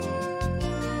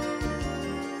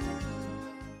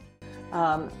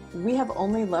We have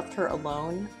only left her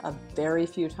alone a very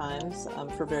few times,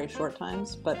 for very short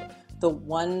times, but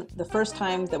the first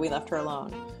time that we left her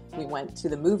alone, we went to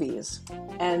the movies.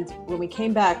 And when we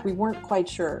came back, we weren't quite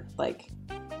sure, like,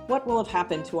 what will have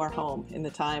happened to our home in the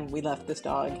time we left this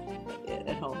dog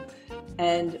at home.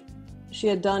 And she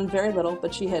had done very little,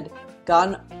 but she had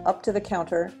gone up to the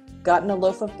counter, gotten a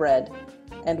loaf of bread,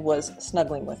 and was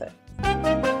snuggling with it.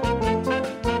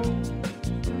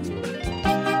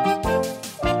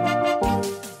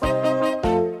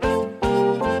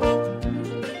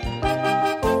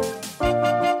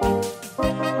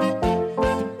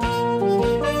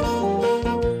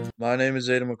 My name is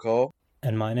Ada McCall.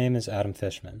 And my name is Adam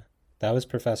Fishman. That was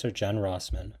Professor Jenn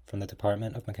Rossman from the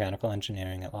Department of Mechanical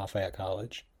Engineering at Lafayette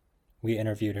College. We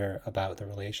interviewed her about the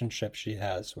relationship she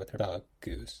has with her dog,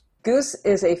 Goose. Goose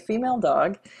is a female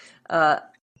dog.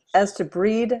 As to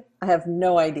breed, I have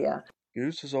no idea.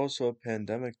 Goose is also a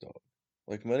pandemic dog.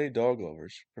 Like many dog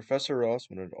lovers, Professor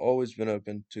Rossman had always been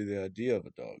open to the idea of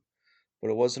a dog,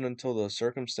 but it wasn't until the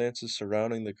circumstances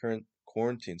surrounding the current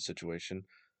quarantine situation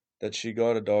that she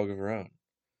got a dog of her own.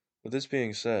 With this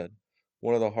being said,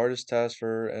 one of the hardest tasks for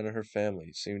her and her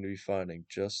family seemed to be finding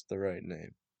just the right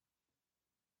name.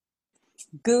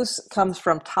 Goose comes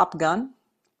from Top Gun.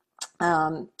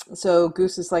 So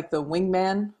Goose is like the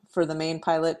wingman for the main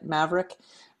pilot, Maverick,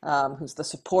 who's the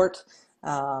support,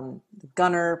 the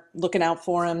gunner, looking out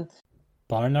for him.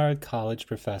 Barnard College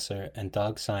professor and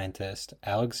dog scientist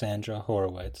Alexandra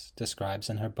Horowitz describes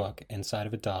in her book Inside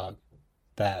of a Dog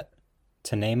that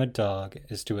to name a dog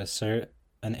is to assert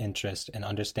an interest in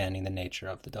understanding the nature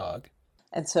of the dog.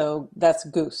 And so that's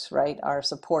Goose, right? Our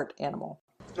support animal.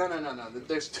 No.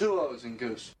 There's two O's in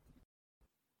Goose.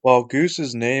 While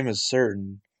Goose's name is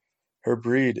certain, her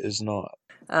breed is not.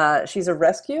 She's a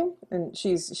rescue, and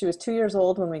she was 2 years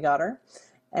old when we got her,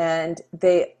 and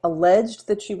they alleged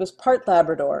that she was part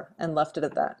Labrador and left it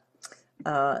at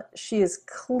that. She is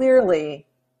clearly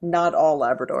not all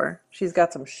Labrador. She's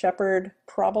got some Shepherd,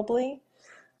 probably,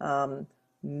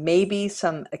 maybe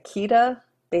some Akita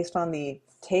based on the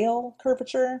tail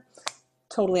curvature.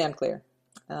 Totally unclear.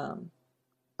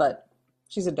 But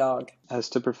she's a dog. As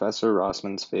to Professor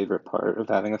Rossman's favorite part of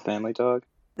having a family dog,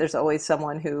 There's always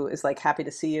someone who is like happy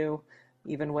to see you,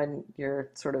 even when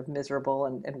you're sort of miserable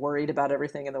and worried about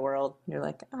everything in the world. You're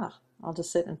like, I'll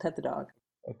just sit and pet the dog.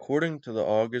 According to the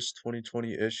August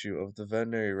 2020 issue of the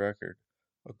Veterinary Record,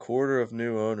 a quarter of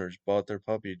new owners bought their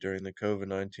puppy during the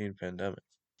COVID-19 pandemic.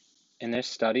 in their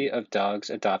study of dogs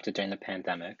adopted during the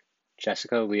pandemic,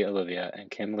 Jessica Lee Olivia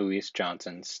and Kim Louise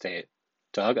Johnson state,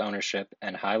 dog ownership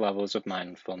and high levels of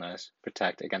mindfulness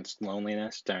protect against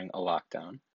loneliness during a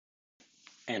lockdown.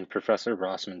 And Professor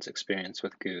Rossman's experience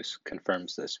with Goose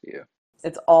confirms this view.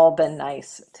 It's all been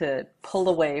nice to pull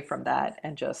away from that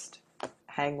and just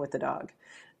hang with the dog.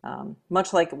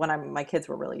 Much like when my kids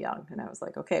were really young, and I was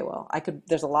like, okay, well,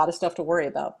 there's a lot of stuff to worry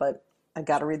about, but I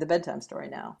got to read the bedtime story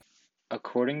now.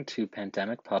 According to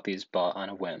Pandemic Puppies Bought on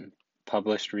a Whim,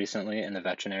 published recently in the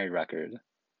Veterinary Record,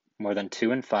 more than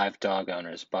 2 in 5 dog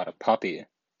owners bought a puppy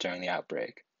during the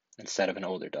outbreak instead of an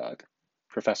older dog.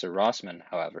 Professor Rossman,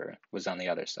 however, was on the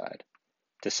other side,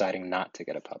 deciding not to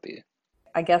get a puppy.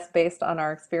 I guess based on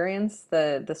our experience,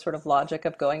 the sort of logic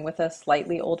of going with a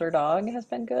slightly older dog has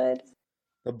been good.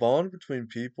 The bond between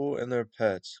people and their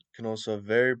pets can also have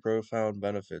very profound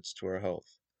benefits to our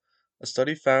health. A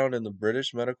study found in the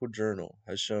British Medical Journal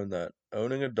has shown that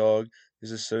owning a dog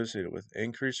is associated with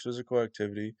increased physical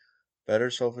activity, better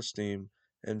self-esteem,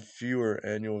 and fewer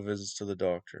annual visits to the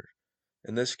doctor.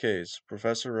 In this case,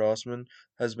 Professor Rossman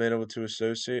has been able to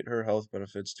associate her health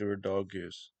benefits to her dog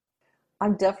Goose.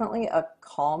 I'm definitely a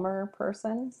calmer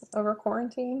person over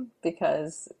quarantine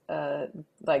because, I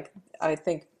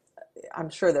think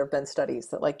I'm sure there have been studies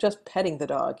that like just petting the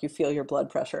dog, you feel your blood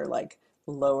pressure like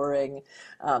lowering,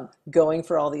 going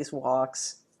for all these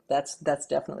walks. That's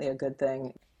definitely a good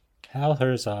thing. Hal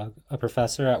Herzog, a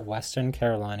professor at Western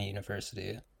Carolina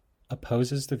University,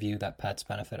 opposes the view that pets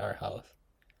benefit our health.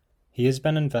 He has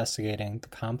been investigating the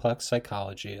complex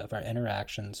psychology of our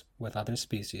interactions with other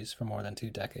species for more than 2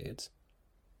 decades.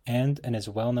 And in his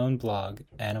well-known blog,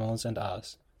 Animals and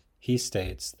Us, he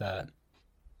states that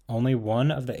only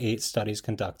 1 of the 8 studies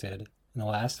conducted in the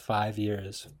last 5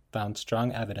 years found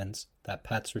strong evidence that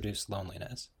pets reduce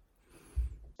loneliness.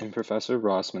 In Professor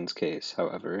Rossman's case,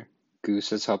 however, Goose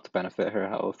has helped benefit her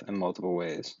health in multiple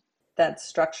ways. That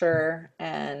structure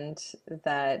and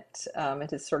that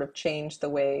it has sort of changed the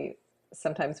way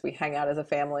sometimes we hang out as a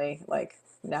family. Like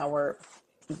now we're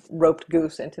roped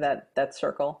Goose into that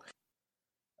circle.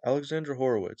 Alexandra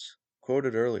Horowitz,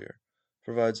 quoted earlier,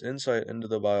 provides insight into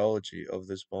the biology of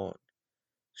this bond.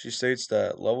 She states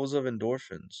that levels of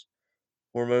endorphins,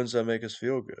 hormones that make us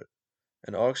feel good,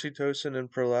 and oxytocin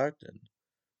and prolactin,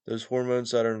 those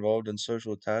hormones that are involved in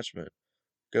social attachment,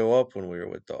 go up when we are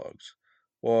with dogs,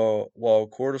 while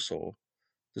cortisol,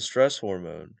 the stress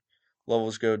hormone,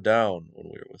 levels go down when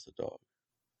we are with a dog.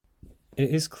 It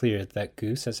is clear that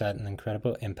Goose has had an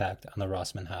incredible impact on the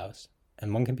Rossman house,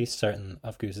 and one can be certain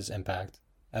of Goose's impact,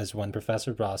 as when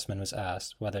Professor Rossman was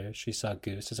asked whether she saw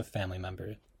Goose as a family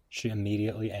member, she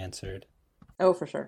immediately answered, Oh, for sure.